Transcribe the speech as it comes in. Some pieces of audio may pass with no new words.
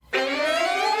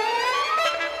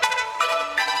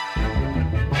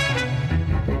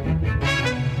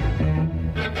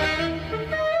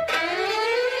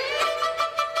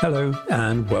Hello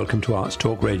and welcome to Arts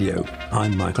Talk Radio.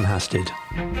 I'm Michael Hasted.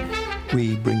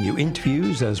 We bring you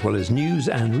interviews as well as news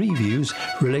and reviews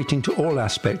relating to all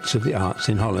aspects of the arts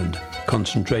in Holland,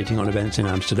 concentrating on events in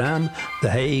Amsterdam,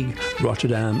 The Hague,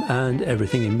 Rotterdam and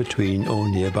everything in between or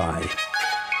nearby.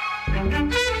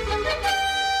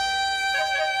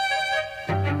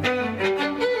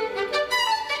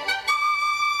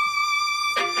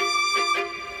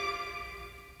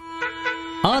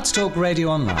 Arts Talk Radio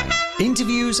Online.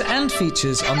 Interviews and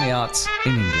features on the arts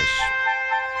in English.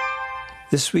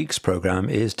 This week's programme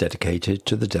is dedicated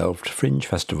to the Delft Fringe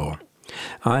Festival.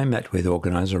 I met with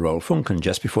organiser Rolf Funken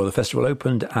just before the festival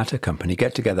opened at a company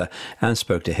get-together and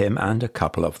spoke to him and a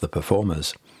couple of the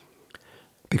performers.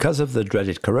 Because of the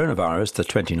dreaded coronavirus, the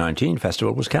 2019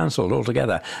 festival was cancelled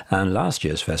altogether, and last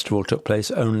year's festival took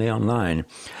place only online.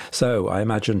 So I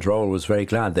imagined Rolf was very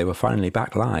glad they were finally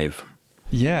back live.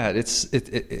 Yeah, it's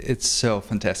so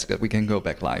fantastic that we can go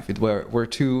back live. Were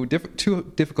two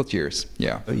difficult years.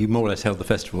 Yeah, you more or less held the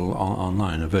festival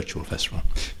online, a virtual festival.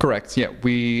 Correct. Yeah,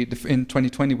 in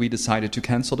 2020 we decided to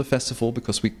cancel the festival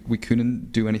because we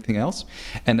couldn't do anything else,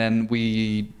 and then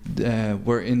we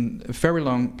were in a very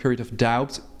long period of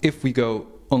doubt if we go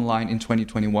online in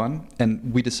 2021,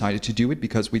 and we decided to do it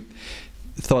because we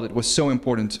thought it was so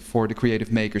important for the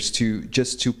creative makers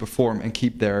to perform and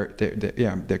keep their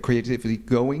creativity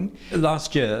going.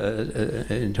 Last year,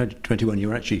 in 2021, you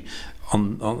were actually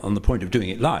on the point of doing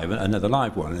it live, another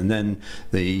live one, and then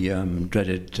the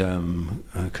dreaded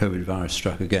COVID virus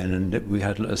struck again, and we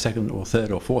had a second or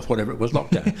third or fourth, whatever it was,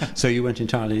 lockdown. So you went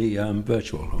entirely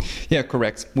virtual. Yeah,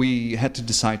 correct. We had to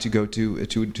decide to go to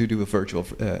do a virtual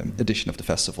edition of the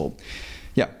festival.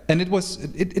 Yeah, and it was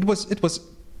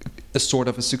a sort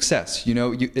of a success. You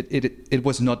know, it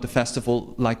was not the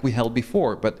festival like we held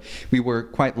before, but we were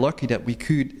quite lucky that we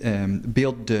could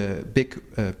build the big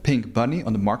pink bunny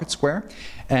on the market square,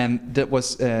 and that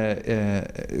was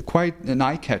quite an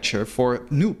eye catcher for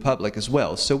new public as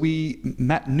well. So we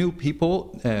met new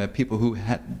people who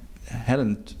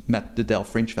hadn't met the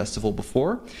Delft Fringe Festival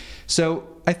before. So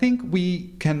I think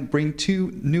we can bring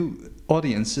two new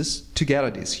audiences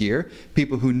together this year,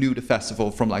 people who knew the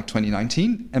festival from like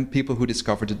 2019 and people who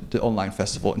discovered the online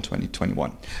festival in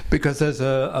 2021. Because there's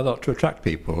a lot to attract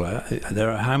people. There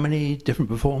are how many different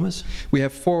performers? We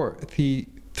have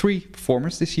three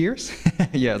performers this year.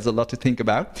 Yeah, there's a lot to think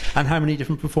about. And how many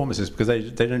different performances? Because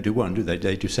they don't do one, do they?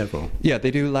 They do several. Yeah,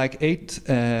 they do like 8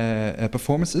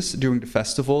 performances during the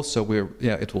festival. So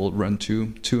it will run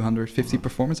to 250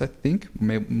 performers, I think.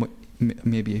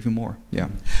 Maybe even more, yeah.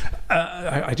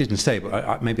 I didn't say,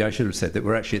 but maybe I should have said that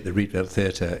we're actually at the Rietveld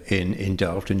Theatre in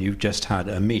Delft, and you've just had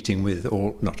a meeting with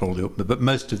but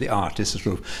most of the artists, a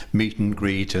sort of meet and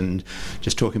greet and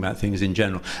just talking about things in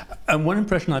general. And one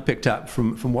impression I picked up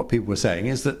from what people were saying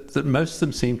is that most of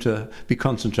them seem to be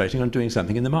concentrating on doing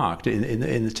something in the market,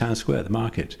 in the town square, the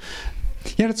market.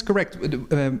 Yeah, that's correct.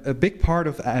 A big part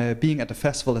of being at the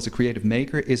festival as a creative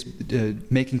maker is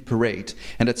making parade,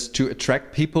 and that's to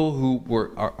attract people who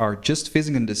are just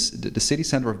visiting the city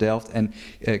center of Delft and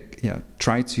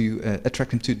try to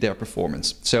attract them to their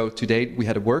performance. So today we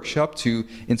had a workshop to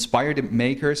inspire the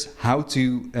makers how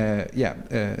to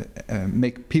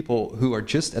make people who are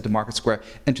just at the market square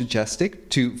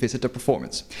enthusiastic to visit the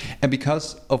performance. And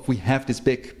because we have this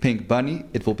big pink bunny,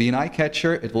 it will be an eye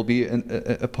catcher. It will be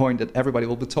a point that everybody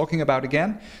will be talking about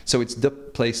again. So it's the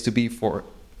place to be for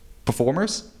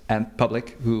performers and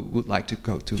public who would like to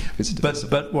go to visit the festival.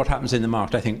 But what happens in the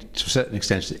market, I think, to a certain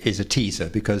extent, is a teaser,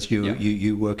 because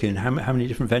you work in how many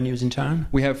different venues in town?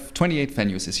 We have 28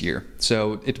 venues this year.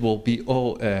 So it will be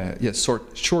all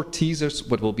short teasers,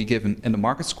 what will be given in the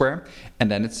market square. And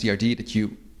then it's the idea that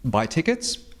you buy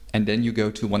tickets and then you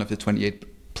go to one of the 28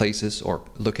 places or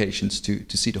locations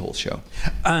to see the whole show.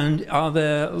 And are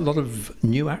there a lot of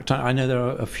new acts? I know there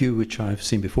are a few which I've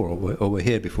seen before or were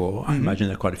here before. I imagine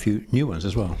there are quite a few new ones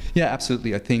as well. Yeah,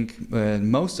 absolutely. I think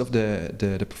most of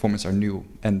the performers are new,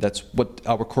 and that's what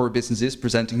our core business is,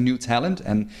 presenting new talent.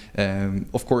 And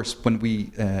of course, when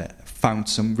we found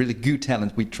some really good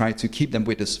talent, we try to keep them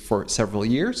with us for several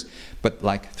years, but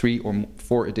like 3 or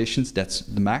 4 editions, that's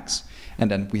the max. And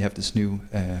then we have this new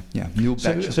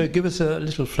batch. So give us a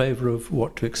little flavour of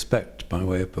what to expect by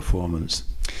way of performance.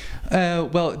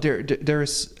 Well, there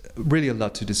is really a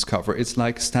lot to discover. It's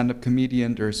like stand-up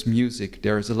comedian, there's music,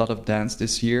 there's a lot of dance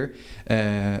this year,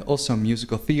 also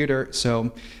musical theatre.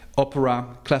 So opera,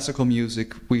 classical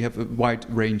music. We have a wide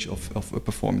range of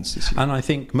performances this year. And I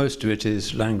think most of it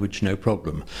is language no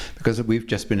problem, because we've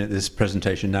just been at this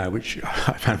presentation now, which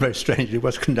I found very strangely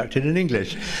was conducted in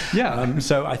English. Yeah.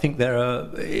 So I think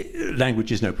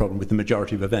language is no problem with the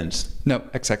majority of events. No,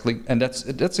 exactly, and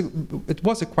it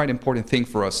was a quite important thing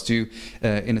for us to,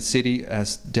 in a city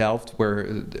as Delft,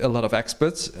 where a lot of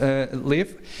experts live,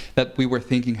 that we were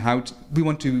thinking we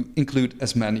want to include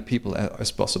as many people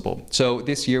as possible. So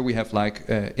this year we have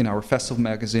in our festival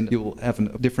magazine, you will have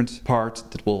a different part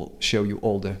that will show you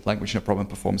all the language no problem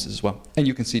performances as well, and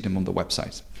you can see them on the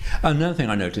website. Another thing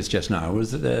I noticed just now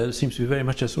was that there seems to be very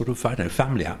much a sort of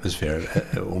family atmosphere.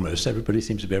 Almost everybody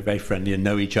seems to be very friendly and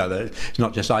know each other. It's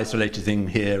not just isolated thing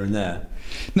here and there.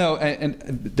 No,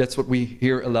 and that's what we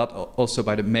hear a lot also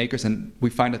by the makers, and we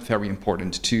find it very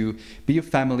important to be a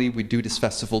family. We do this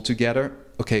festival together.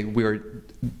 Okay, we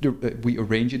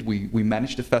arrange it, we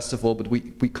manage the festival, but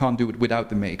we can't do it without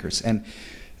the makers. And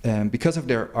because of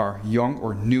our young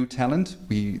or new talent,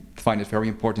 we find it very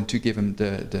important to give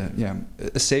them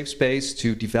a safe space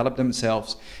to develop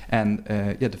themselves. And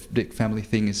the big family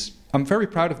thing is, I'm very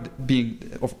proud of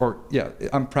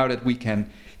I'm proud that we can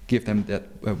give them that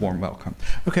warm welcome.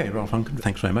 Okay, Rolf Funken,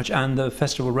 thanks very much. And the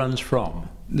festival runs from?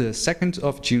 The 2nd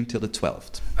of June till the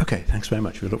 12th. Okay, thanks very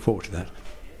much. We look forward to that.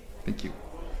 Thank you.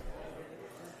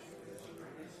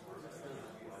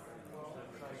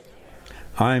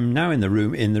 I'm now in the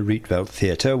room in the Rietveld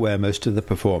Theatre, where most of the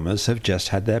performers have just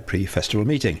had their pre-festival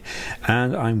meeting,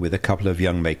 and I'm with a couple of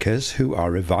young makers who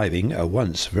are reviving a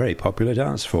once very popular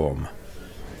dance form.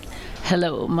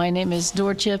 Hello, my name is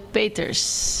Doortje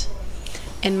Peters.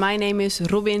 And my name is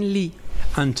Robin Lee.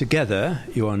 And together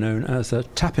you are known as the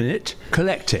Tappinit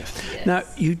Collective. Yes. Now,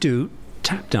 you do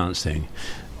tap dancing.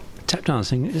 Tap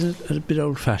dancing, is it a bit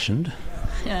old-fashioned?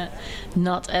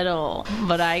 Not at all.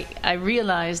 But I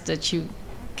realized that you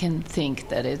can think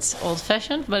that it's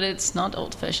old-fashioned, but it's not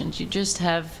old-fashioned. You just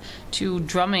have two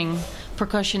drumming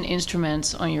percussion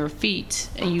instruments on your feet,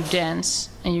 and you dance,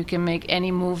 and you can make any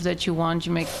move that you want.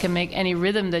 You can make any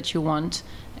rhythm that you want,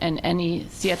 and any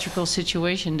theatrical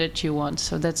situation that you want.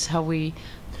 So that's how we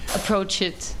approach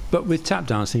it. But with tap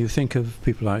dancing, you think of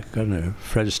people like, I don't know,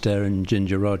 Fred Astaire and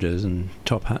Ginger Rogers and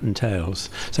Top Hat and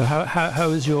Tails. So how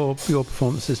is your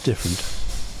performances different?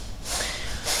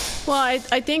 Well,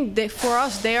 I think for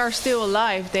us, they are still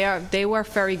alive. They were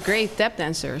very great tap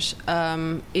dancers.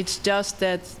 It's just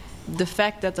that the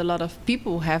fact that a lot of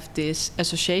people have this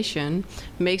association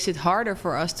makes it harder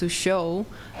for us to show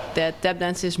that tap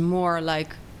dance is more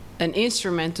like an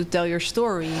instrument to tell your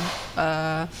story.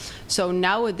 So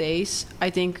nowadays, I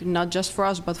think not just for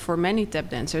us, but for many tap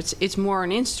dancers, it's more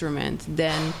an instrument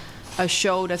than a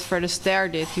show that Fred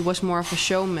Astaire did. He was more of a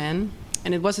showman,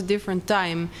 and it was a different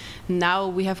time. Now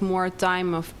we have more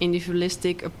time of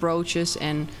individualistic approaches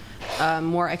and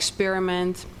more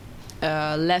experiment,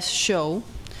 less show.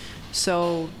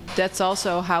 So that's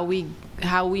also how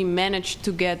we managed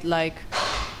to get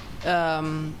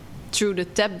through the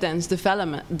tap dance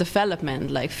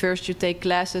development. Like first you take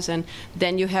classes, and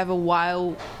then you have a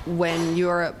while when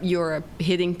you're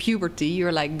hitting puberty.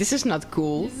 You're like, this is not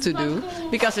cool to do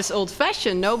because it's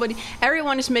old-fashioned.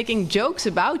 Everyone is making jokes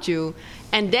about you,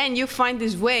 and then you find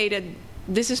this way that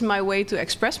this is my way to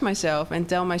express myself and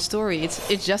tell my story.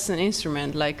 It's just an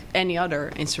instrument like any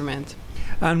other instrument.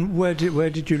 And where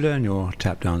did you learn your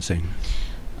tap dancing?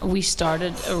 We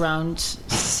started around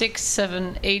 6,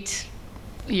 7, 8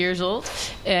 years old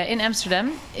in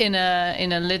Amsterdam in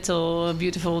a little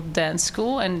beautiful dance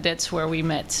school, and that's where we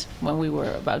met when we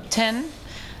were about 10,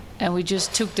 and we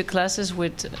just took the classes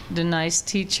with the nice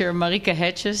teacher Marika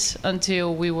Hedges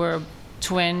until we were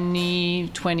 20,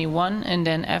 21, and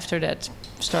then after that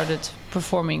started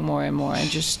performing more and more and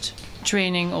just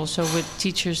training also with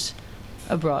teachers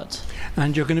abroad.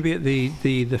 And you're going to be at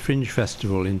the Fringe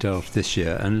Festival in Delft this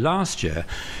year, and last year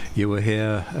you were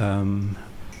here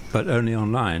but only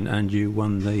online, and you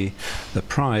won the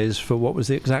prize for, what was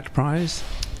the exact prize?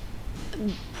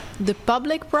 The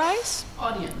public prize?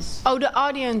 Audience. Oh, the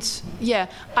audience. Yeah.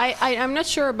 I'm not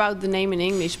sure about the name in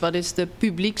English, but it's the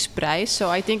Publieksprijs. So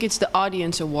I think it's the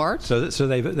audience award. So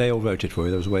they all voted for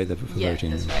you. There was a way for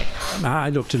voting. That's right. I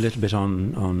looked a little bit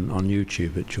on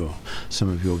YouTube at some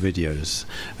of your videos,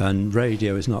 and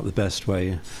radio is not the best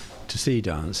way to see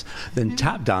dance. Then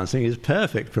tap dancing is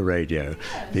perfect for radio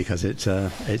because it's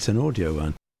an audio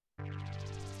one.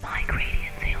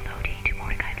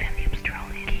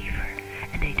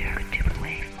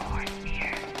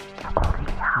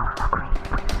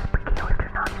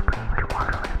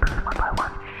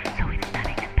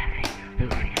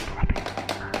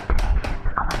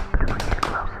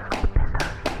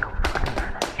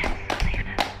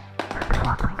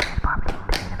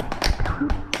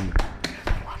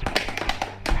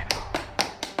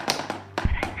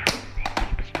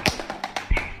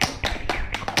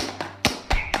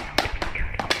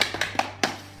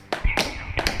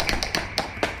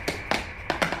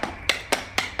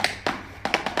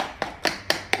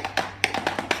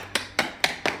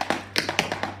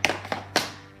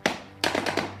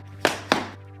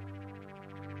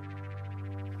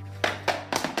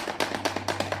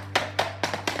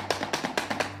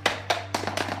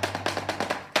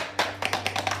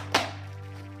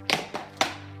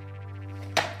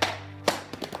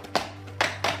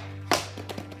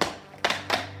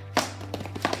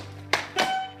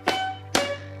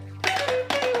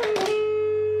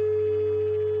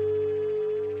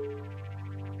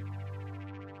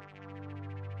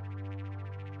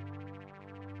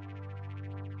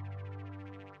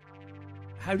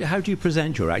 How do you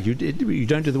present your act? You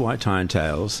don't do the white tie and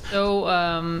tails. So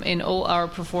in all our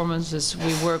performances,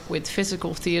 we work with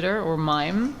physical theater or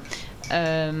mime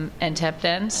and tap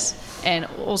dance, and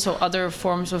also other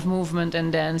forms of movement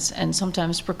and dance, and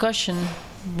sometimes percussion.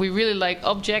 We really like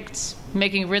objects,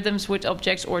 making rhythms with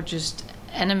objects, or just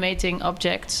animating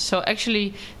objects. So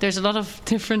actually, there's a lot of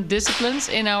different disciplines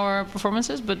in our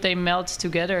performances, but they melt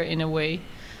together in a way.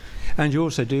 And you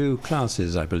also do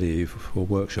classes, I believe, or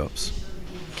workshops.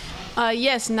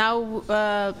 Yes, now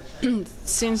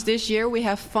since this year we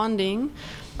have funding,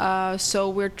 so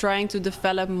we're trying to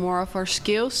develop more of our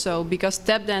skills. So because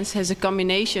tap dance has a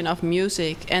combination of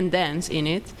music and dance in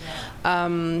it,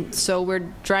 so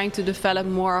we're trying to develop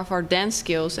more of our dance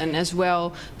skills and as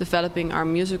well developing our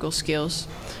musical skills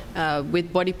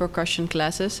with body percussion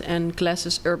classes and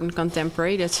classes urban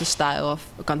contemporary. That's a style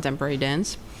of contemporary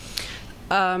dance.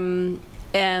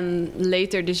 And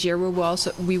later this year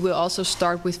we will also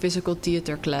start with physical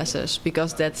theater classes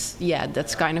because that's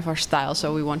kind of our style.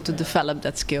 So we want to develop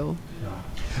that skill.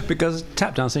 Because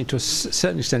tap dancing, to a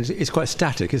certain extent, is quite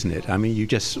static, isn't it? I mean, you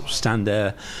just stand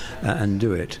there and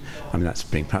do it. I mean, that's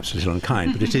being perhaps a little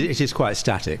unkind, but it is quite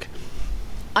static.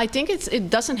 I think it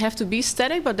doesn't have to be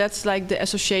static, but that's like the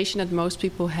association that most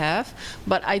people have.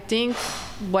 But I think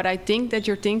what I think that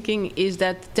you're thinking is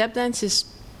that tap dance is.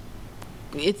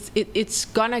 It's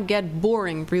gonna get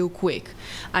boring real quick.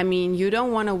 I mean, you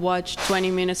don't want to watch 20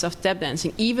 minutes of tap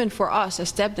dancing. Even for us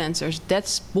as tap dancers,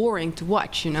 that's boring to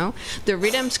watch, you know. The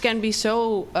rhythms can be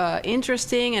so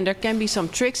interesting and there can be some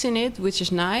tricks in it, which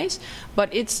is nice,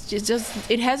 but it's just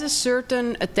it has a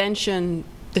certain attention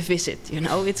deficit, you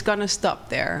know. It's gonna stop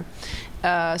there.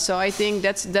 So I think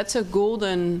that's a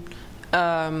golden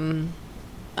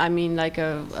I mean, like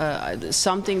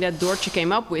something that Doortje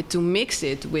came up with to mix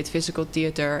it with physical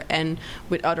theater and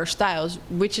with other styles,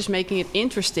 which is making it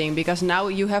interesting because now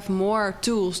you have more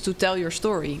tools to tell your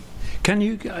story. Can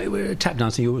you tap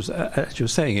dancing? As you were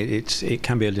saying, it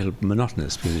can be a little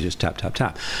monotonous because you just tap, tap,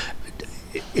 tap.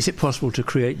 Is it possible to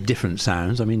create different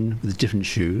sounds? I mean, with different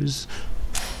shoes.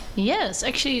 Yes,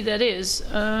 actually that is.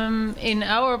 In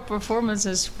our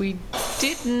performances, we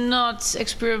did not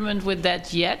experiment with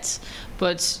that yet.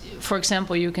 But, for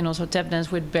example, you can also tap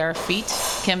dance with bare feet.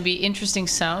 Can be interesting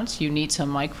sounds. You need some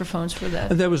microphones for that.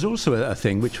 And there was also a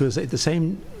thing which was at the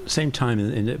same time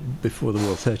before the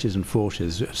war, 30s and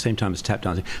 40s, same time as tap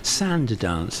dancing, sand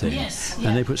dancing. Yes.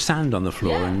 And they put sand on the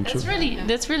floor. Yeah, and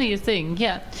that's really a thing.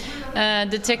 Yeah,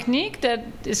 the technique that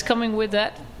is coming with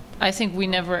that. I think we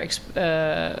never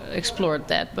explored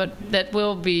that, but that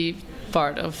will be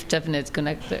part of Definite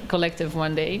Collective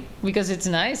one day because it's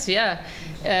nice. Yeah,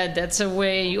 that's a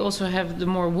way. You also have the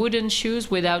more wooden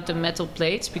shoes without the metal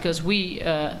plates because we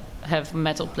have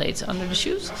metal plates under the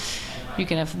shoes. You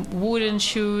can have wooden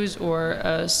shoes or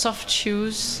soft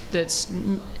shoes. That's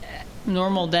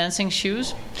normal dancing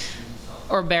shoes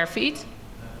or bare feet.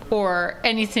 Or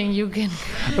anything you can.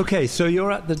 Okay, so you're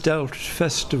at the Delft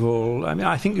Festival. I mean,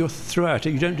 I think you're throughout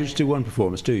it. You don't just do one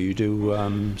performance, do you? You do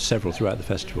several throughout the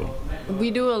festival.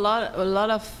 We do a lot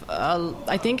of.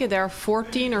 I think there are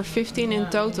 14 or 15 in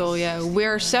total. Yeah,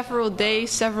 we're several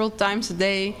days, several times a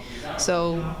day.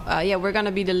 So we're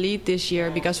gonna be the lead this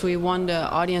year because we won the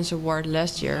audience award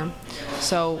last year.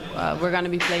 So we're gonna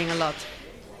be playing a lot.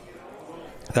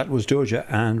 That was Doortje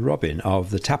and Robin of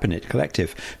the Tappinit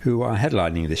Collective, who are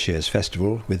headlining this year's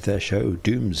festival with their show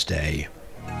Doomsday.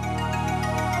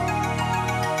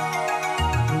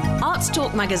 Arts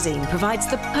Talk magazine provides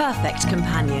the perfect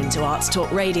companion to Arts Talk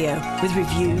Radio, with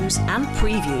reviews and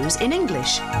previews in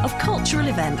English of cultural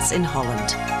events in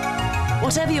Holland.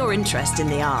 Whatever your interest in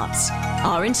the arts,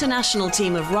 our international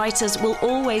team of writers will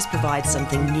always provide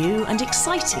something new and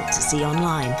exciting to see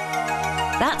online.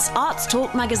 That's Arts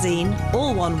Talk Magazine,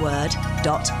 all one word,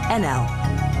 .nl.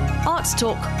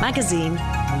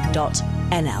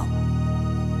 artstalkmagazine.nl.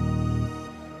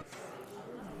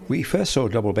 We first saw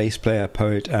double bass player,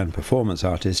 poet and performance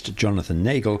artist Jonathan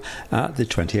Nagel at the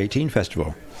 2018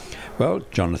 festival. Well,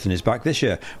 Jonathan is back this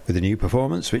year with a new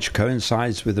performance which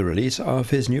coincides with the release of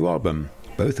his new album,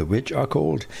 both of which are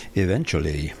called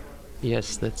Eventually.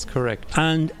 Yes, that's correct.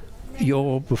 And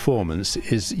your performance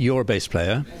is, you're a bass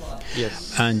player.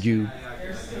 Yes. And you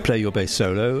play your bass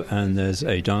solo, and there's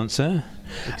a dancer.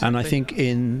 Exactly. And I think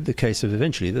in the case of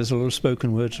Eventually, there's a lot of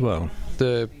spoken word as well.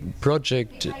 the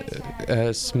project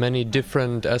has many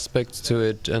different aspects to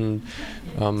it, and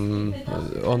one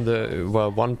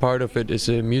part of it is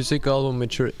a music album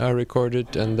which I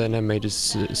recorded, and then I made a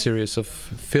series of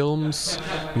films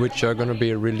which are going to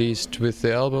be released with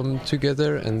the album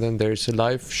together, and then there's a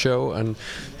live show, and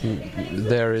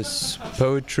there is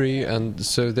poetry, and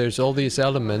so there's all these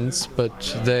elements,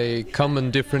 but they come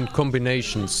in different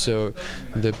combinations. So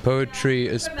the poetry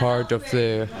is part of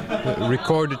the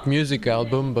recorded music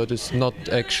album, but it's not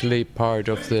actually part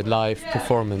of the live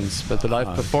performance. But the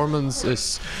live performance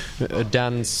is a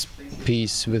dance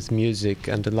piece with music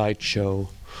and a light show.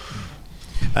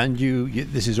 And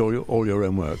this is all your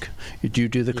own work. Do you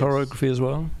do the choreography as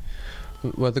well?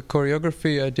 Well, the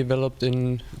choreography I developed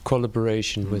in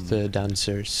collaboration with the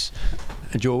dancers.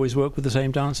 And do you always work with the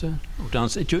same dancer?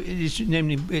 It's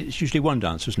usually one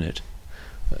dancer, isn't it?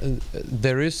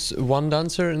 There is one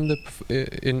dancer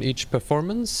in each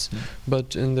performance,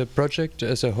 but in the project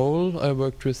as a whole, I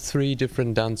worked with 3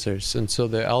 different dancers, and so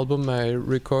the album I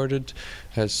recorded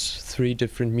has 3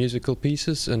 different musical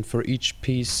pieces, and for each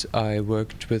piece I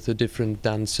worked with a different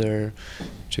dancer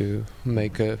to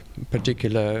make a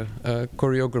particular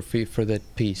choreography for that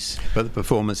piece. But the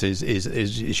performance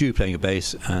is you playing a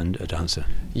bass and a dancer?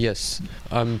 Yes,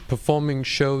 I'm performing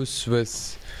shows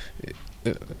with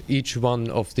each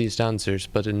one of these dancers,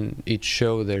 but in each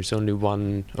show there's only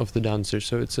one of the dancers,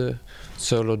 so it's a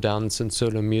solo dance and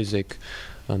solo music.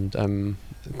 And I'm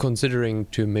considering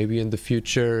to maybe in the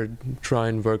future try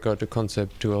and work out a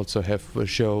concept to also have a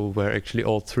show where actually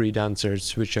all 3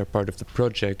 dancers which are part of the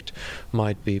project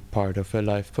might be part of a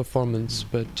live performance.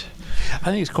 But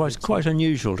I think it's quite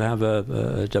unusual to have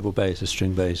a double bass, a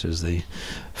string bass, as the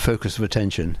focus of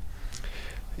attention.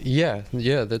 Yeah,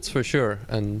 that's for sure.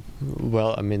 And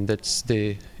well, I mean, that's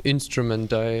the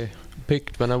instrument I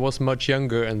picked when I was much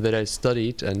younger and that I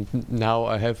studied, and now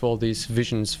I have all these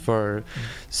visions for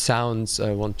sounds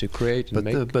I want to create and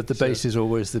make. But the bass is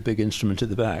always the big instrument at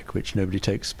the back, which nobody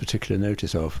takes particular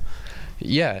notice of.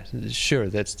 Yeah, sure,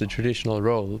 that's the traditional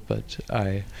role, but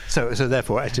So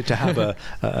therefore, to have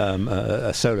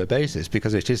a solo bassist,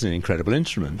 because it is an incredible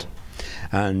instrument,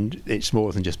 and it's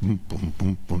more than just boom, boom,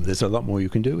 boom, boom. There's a lot more you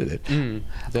can do with it.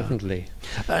 Definitely.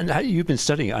 And you've been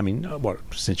studying, I mean,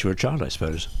 since you were a child, I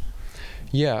suppose?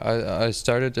 Yeah, I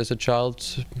started as a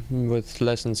child with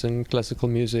lessons in classical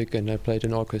music, and I played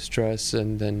in orchestras,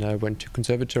 and then I went to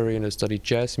conservatory and I studied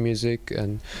jazz music,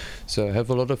 and so I have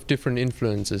a lot of different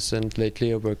influences, and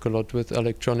lately I work a lot with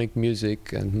electronic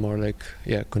music and more like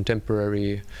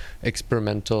contemporary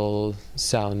experimental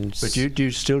sounds. But do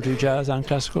you still do jazz and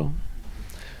classical?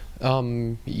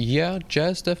 Yeah,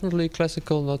 jazz definitely,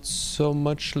 classical not so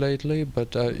much lately,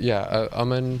 but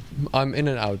I'm in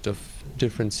and out of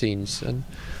different scenes, and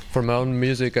for my own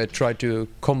music I try to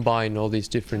combine all these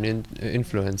different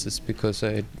influences, because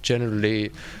I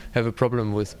generally have a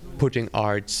problem with putting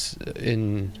arts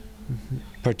in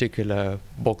particular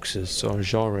boxes or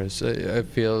genres. I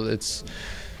feel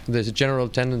there's a general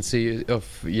tendency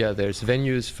of there's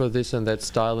venues for this and that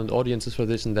style and audiences for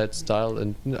this and that style,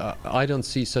 and I don't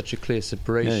see such a clear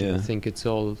separation. Yeah. I think it's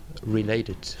all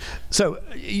related. So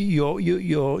you're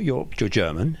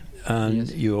German, and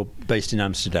yes. You're based in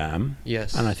Amsterdam.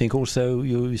 Yes. And I think also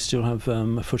you still have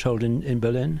a foothold in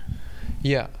Berlin.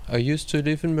 Yeah, I used to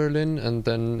live in Berlin, and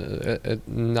then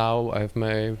now I have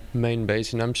my main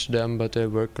base in Amsterdam, but I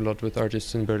work a lot with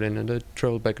artists in Berlin, and I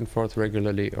travel back and forth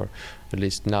regularly, or at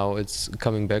least now it's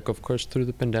coming back, of course, through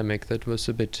the pandemic. That was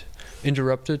a bit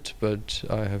interrupted, but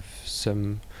I have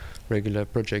some regular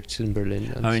projects in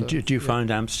Berlin. I mean, do you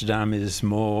find Amsterdam is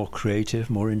more creative,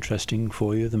 more interesting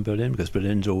for you than Berlin? Because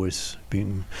Berlin's always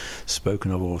been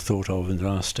spoken of or thought of in the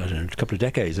last, couple of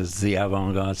decades as the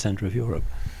avant-garde centre of Europe.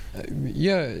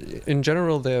 In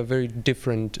general they are very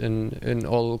different in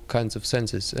all kinds of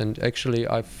senses, and actually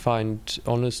I find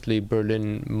honestly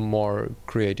Berlin more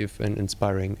creative and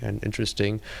inspiring and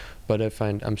interesting, but I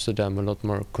find Amsterdam a lot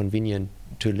more convenient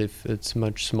to live. It's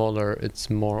much smaller, it's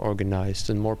more organized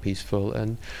and more peaceful,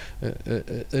 and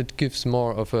it gives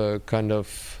more of a kind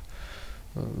of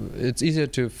it's easier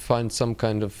to find some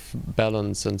kind of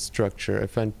balance and structure. I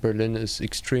find Berlin is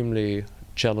extremely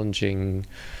challenging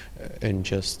in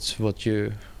just what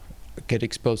you get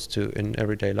exposed to in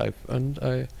everyday life, and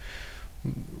I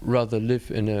rather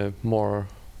live in a more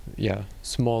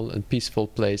small and peaceful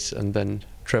place and then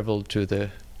travel to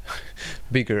the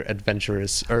bigger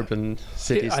adventurous urban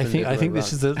cities. I think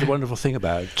this is the wonderful thing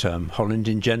about Holland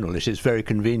in general. It is very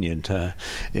convenient.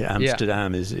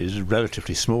 Amsterdam is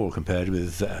relatively small compared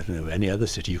with any other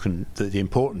city. You can the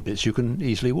important bits you can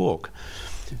easily walk.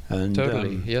 And,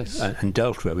 Totally, yes. And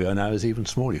Delft, where we are now, is even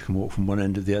smaller. You can walk from one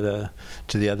end of the other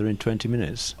to the other in 20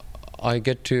 minutes. I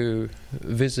get to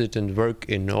visit and work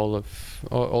in all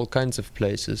kinds of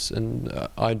places, and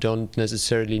I don't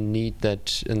necessarily need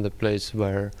that in the place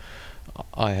where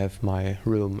I have my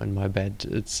room and my bed.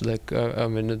 It's like I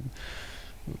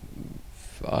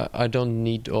don't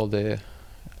need all the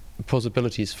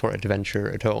possibilities for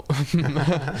adventure at home.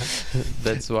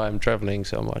 That's why I'm traveling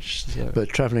so much. So. But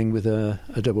travelling with a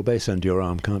double bass under your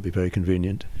arm can't be very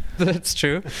convenient. That's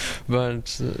true,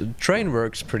 but train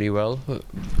works pretty well.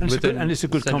 And it's a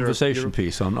good conversation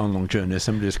piece on long journeys.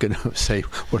 Somebody's going to say,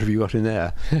 "What have you got in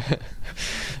there?"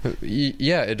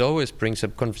 Yeah, it always brings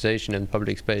up conversation in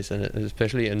public space, and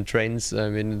especially in trains. I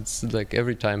mean, it's like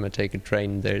every time I take a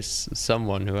train, there's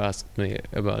someone who asks me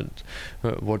about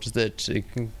what is that, a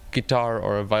guitar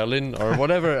or a violin or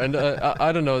whatever, and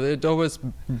I don't know. It always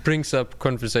brings up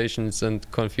conversations and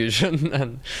confusion,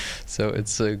 and so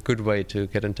it's a good way to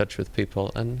get in touch with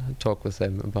people and talk with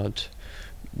them about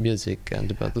music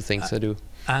and about the things I do.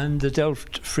 And the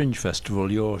Delft Fringe Festival,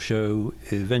 your show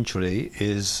eventually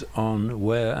is on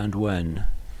where and when?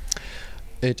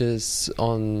 It is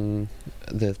on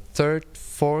the 3rd,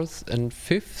 4th and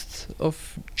 5th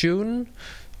of June,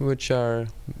 which are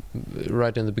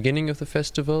right in the beginning of the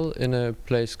festival in a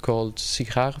place called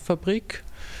Sigarenfabrik.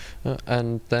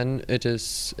 And then it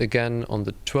is again on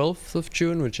the 12th of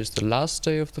June, which is the last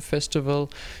day of the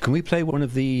festival. Can we play one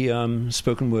of the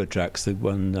spoken word tracks, the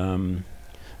one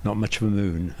Not Much of a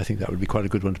Moon? I think that would be quite a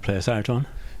good one to play us out on.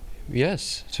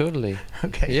 Yes, totally.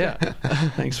 Okay. Yeah.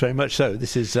 Thanks very much. So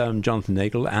this is Jonathan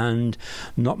Nagel and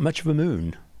Not Much of a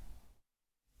Moon.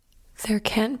 There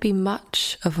can't be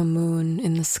much of a moon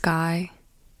in the sky,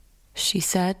 she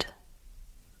said.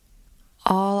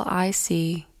 All I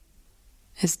see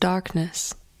is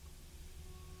darkness.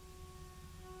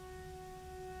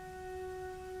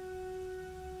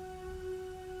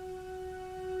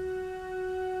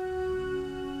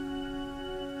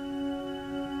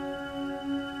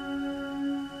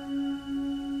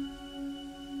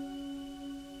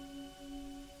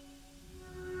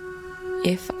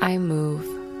 If I move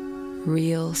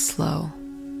real slow,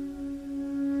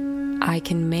 I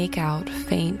can make out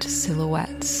faint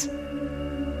silhouettes.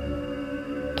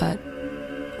 But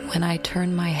when I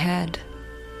turn my head,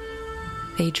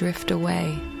 they drift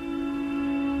away.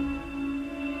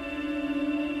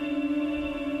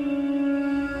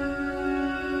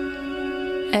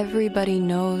 Everybody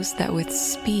knows that with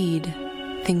speed,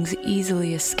 things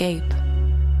easily escape.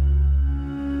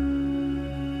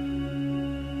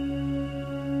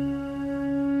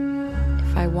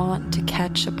 If I want to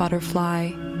catch a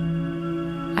butterfly,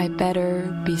 I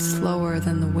better be slower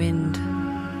than the wind.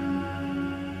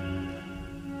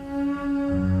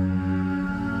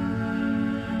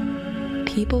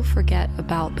 People forget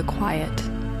about the quiet.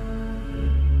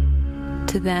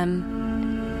 To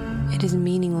them, it is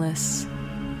meaningless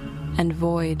and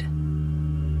void.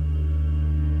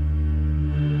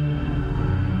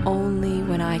 Only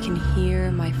when I can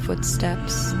hear my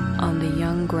footsteps on the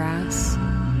young grass,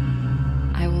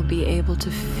 I will be able to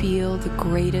feel the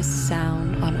greatest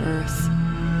sound on earth,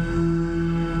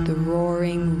 the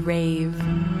roaring rave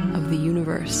of the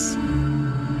universe.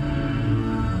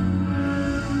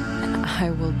 And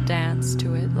I will dance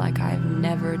to it like I've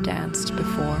never danced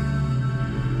before.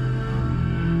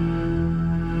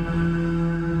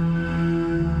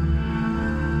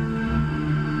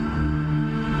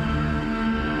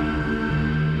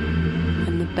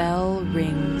 When the bell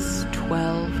rings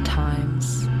 12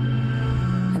 times,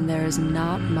 and there is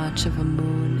not much of a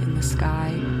moon in the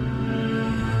sky,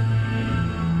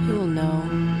 you will know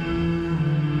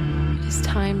it is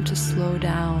time to slow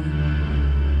down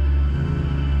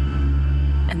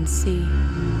and see.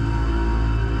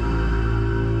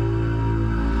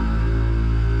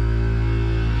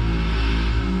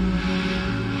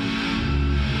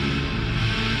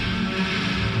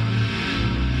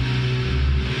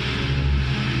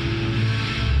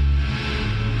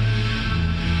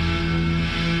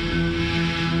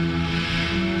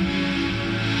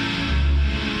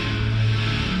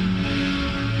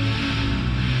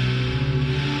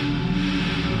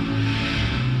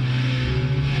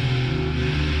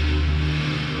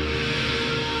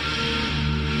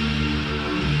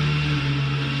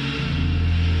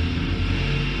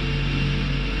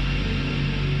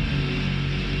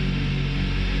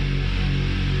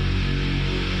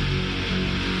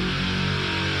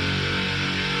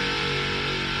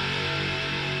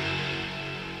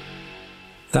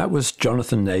 That was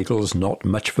Jonathan Nagel's Not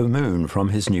Much of a Moon from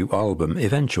his new album,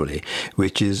 Eventually,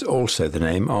 which is also the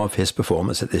name of his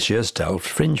performance at this year's Delft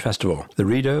Fringe Festival. The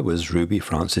reader was Ruby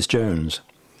Francis Jones.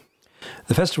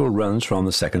 The festival runs from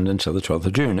the 2nd until the 12th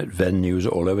of June at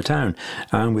venues all over town,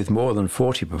 and with more than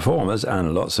 40 performers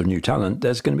and lots of new talent,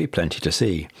 there's going to be plenty to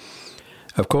see.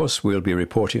 Of course, we'll be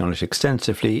reporting on it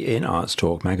extensively in Arts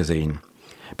Talk magazine.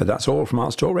 But that's all from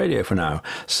Arts Talk Radio for now,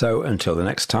 so until the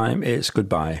next time, it's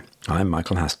goodbye. I'm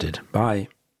Michael Hasted. Bye.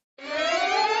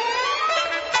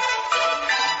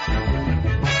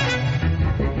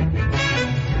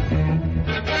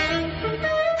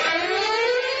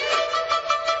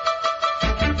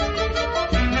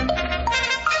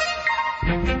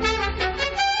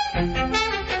 Thank you.